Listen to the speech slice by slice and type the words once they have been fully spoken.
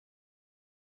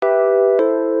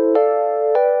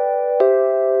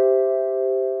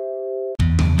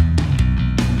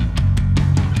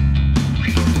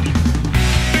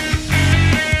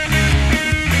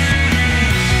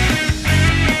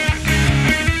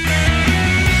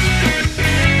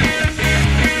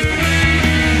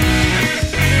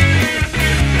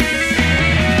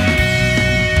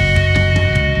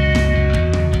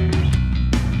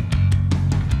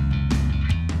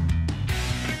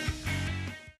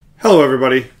Hello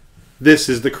everybody, this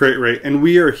is the Crate Rate, and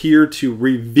we are here to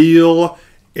reveal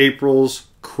April's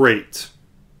crate.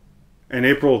 And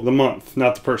April, the month,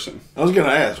 not the person. I was going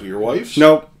to ask, your wife's?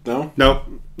 Nope. No?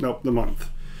 Nope, the month.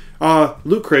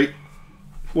 Loot Crate,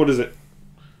 what is it?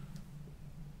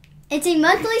 It's a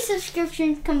monthly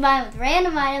subscription combined with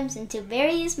random items into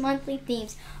various monthly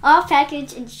themes, all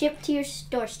packaged and shipped to your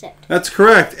doorstep. That's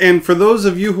correct, and for those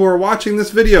of you who are watching this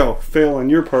video, fail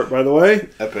on your part by the way.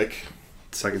 Epic.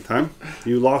 Second time.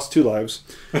 You lost 2 lives.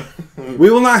 We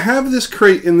will not have this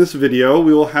crate in this video.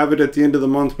 We will have it at the end of the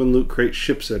month when Loot Crate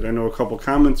ships it. I know a couple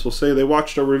comments will say they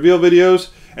watched our reveal videos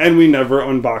and we never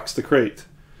unboxed the crate.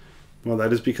 Well,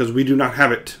 that is because we do not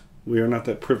have it. We are not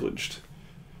that privileged.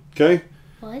 Okay?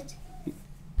 What?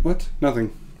 What?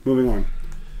 Nothing. Moving on.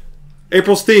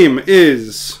 April's theme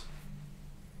is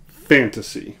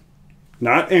fantasy.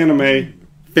 Not anime,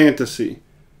 fantasy.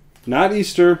 Not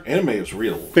Easter. Anime is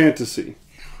real. Fantasy.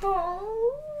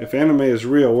 If anime is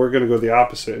real, we're going to go the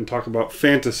opposite and talk about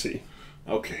fantasy.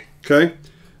 Okay. Okay?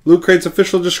 Loot Crate's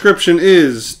official description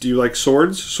is, do you like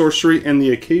swords, sorcery, and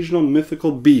the occasional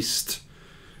mythical beast?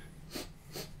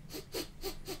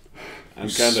 I'm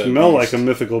kind of smell like a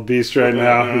mythical beast right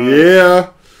now.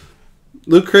 Yeah.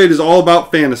 Loot Crate is all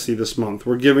about fantasy this month.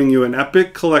 We're giving you an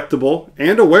epic collectible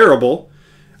and a wearable.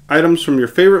 Items from your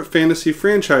favorite fantasy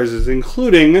franchises,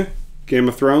 including Game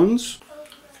of Thrones.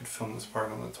 I could film this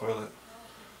part on the toilet.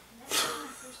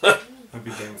 That'd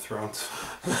be Game of Thrones.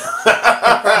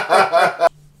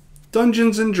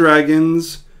 Dungeons and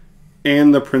Dragons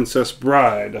and The Princess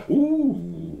Bride.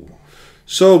 Ooh.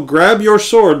 So grab your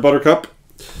sword, Buttercup,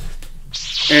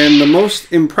 and the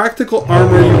most impractical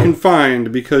armor you can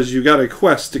find because you got a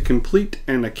quest to complete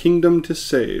and a kingdom to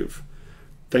save.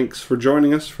 Thanks for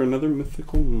joining us for another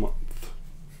mythical month.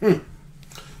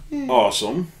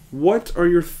 Awesome. What are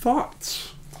your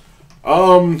thoughts?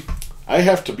 I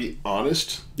have to be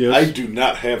honest. Yes. I do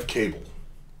not have cable.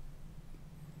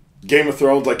 Game of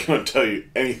Thrones, I can't tell you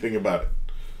anything about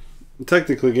it.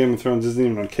 Technically, Game of Thrones isn't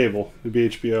even on cable. It'd be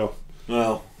HBO.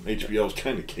 Well, HBO is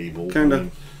kind of cable. Kind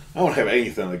of. I don't have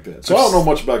anything like that. So I don't know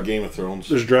much about Game of Thrones.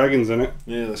 There's dragons in it.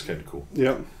 Yeah, that's kind of cool.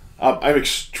 Yep. I'm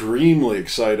extremely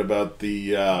excited about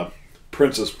the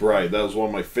Princess Bride. That was one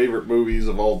of my favorite movies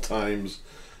of all times.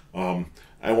 I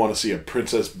want to see a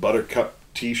Princess Buttercup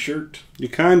t-shirt. You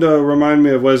kind of remind me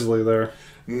of Wesley there.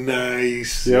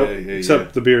 Nice. Yep. Yeah,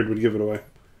 Except the beard would give it away.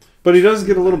 But he does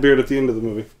get a little beard at the end of the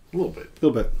movie. A little bit. A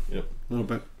little bit. Yep. A little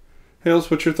bit. Hales,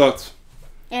 what's your thoughts?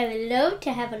 I would love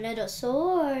to have a little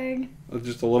sword.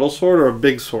 Just a little sword or a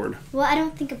big sword? Well, I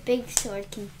don't think a big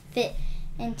sword can fit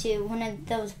into one of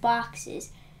those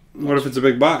boxes. What if it's a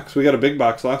big box? We got a big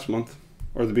box last month.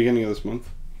 Or the beginning of this month.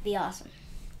 Be awesome.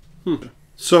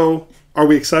 So, are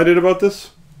we excited about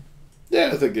this?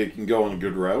 Yeah, I think it can go on a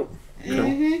good route.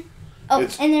 Mm-hmm. Oh,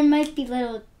 and there might be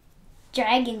little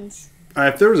dragons.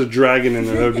 If there was a dragon in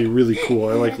there, that would be really cool.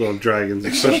 I like little dragons.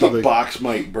 Except the box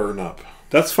might burn up.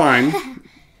 That's fine.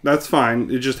 That's fine.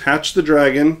 You just hatch the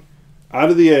dragon out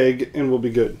of the egg and we'll be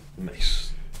good.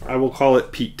 Nice. I will call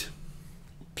it Pete.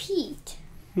 Pete?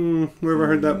 We ever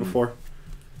heard that before?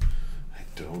 I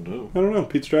don't know. I don't know.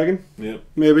 Pete's dragon? Yep.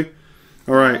 Maybe.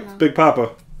 All right. Big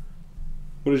Papa.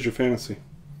 What is your fantasy?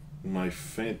 My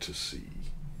fantasy.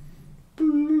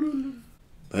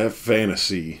 That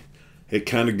fantasy. It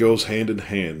kind of goes hand in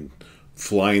hand.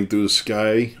 Flying through the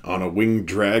sky on a winged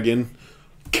dragon.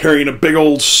 Carrying a big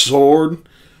old sword.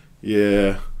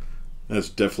 Yeah. That's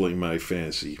definitely my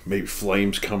fantasy. Maybe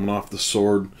flames coming off the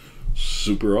sword.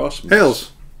 Super awesome.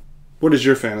 Hales, what is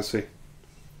your fantasy?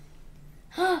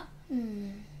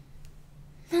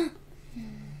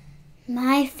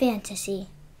 My fantasy.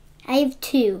 I have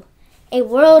 2. A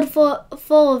world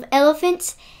full of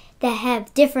elephants that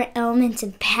have different elements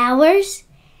and powers.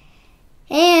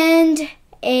 And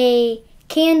a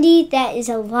candy that is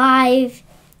a live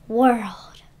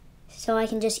world. So I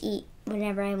can just eat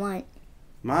whenever I want.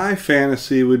 My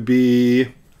fantasy would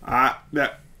be... Look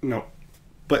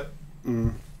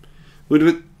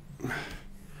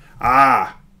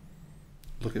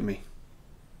at me.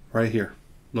 Right here.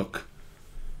 Look.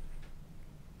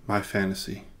 My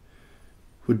fantasy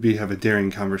would be have a daring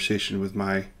conversation with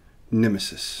my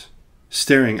nemesis.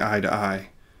 Staring eye to eye.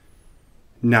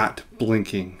 Not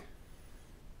blinking.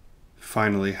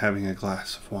 Finally having a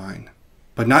glass of wine.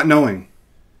 But not knowing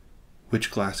which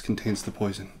glass contains the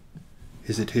poison.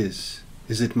 Is it his?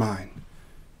 Is it mine?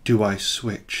 Do I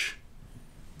switch?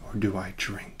 Or do I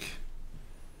drink?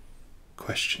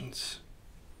 Questions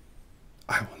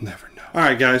I will never know.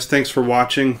 Alright guys, thanks for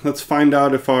watching. Let's find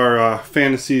out if our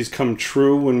fantasies come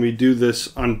true when we do this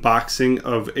unboxing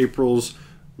of April's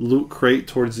loot crate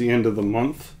towards the end of the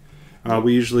month.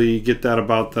 We usually get that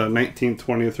about the 19th,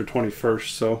 20th, or 21st,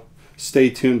 so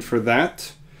stay tuned for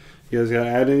that. You guys got to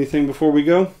add anything before we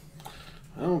go?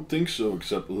 I don't think so,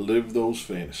 except live those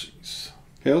fantasies.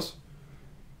 Hales?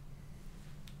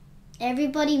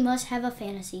 Everybody must have a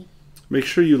fantasy. Make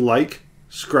sure you like,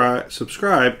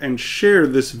 subscribe, and share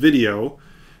this video.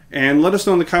 And let us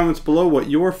know in the comments below what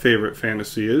your favorite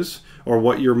fantasy is, or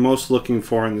what you're most looking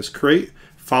for in this crate.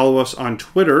 Follow us on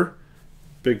Twitter.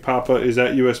 Big Poppa is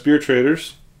at US Beer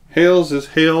Traders. Hales is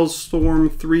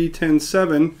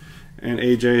Hailstorm3107. And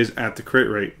AJ is at the Crate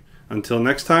Rate. Until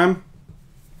next time,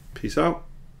 peace out.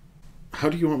 How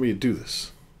do you want me to do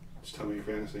this? Just tell me your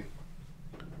fantasy.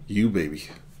 You, baby.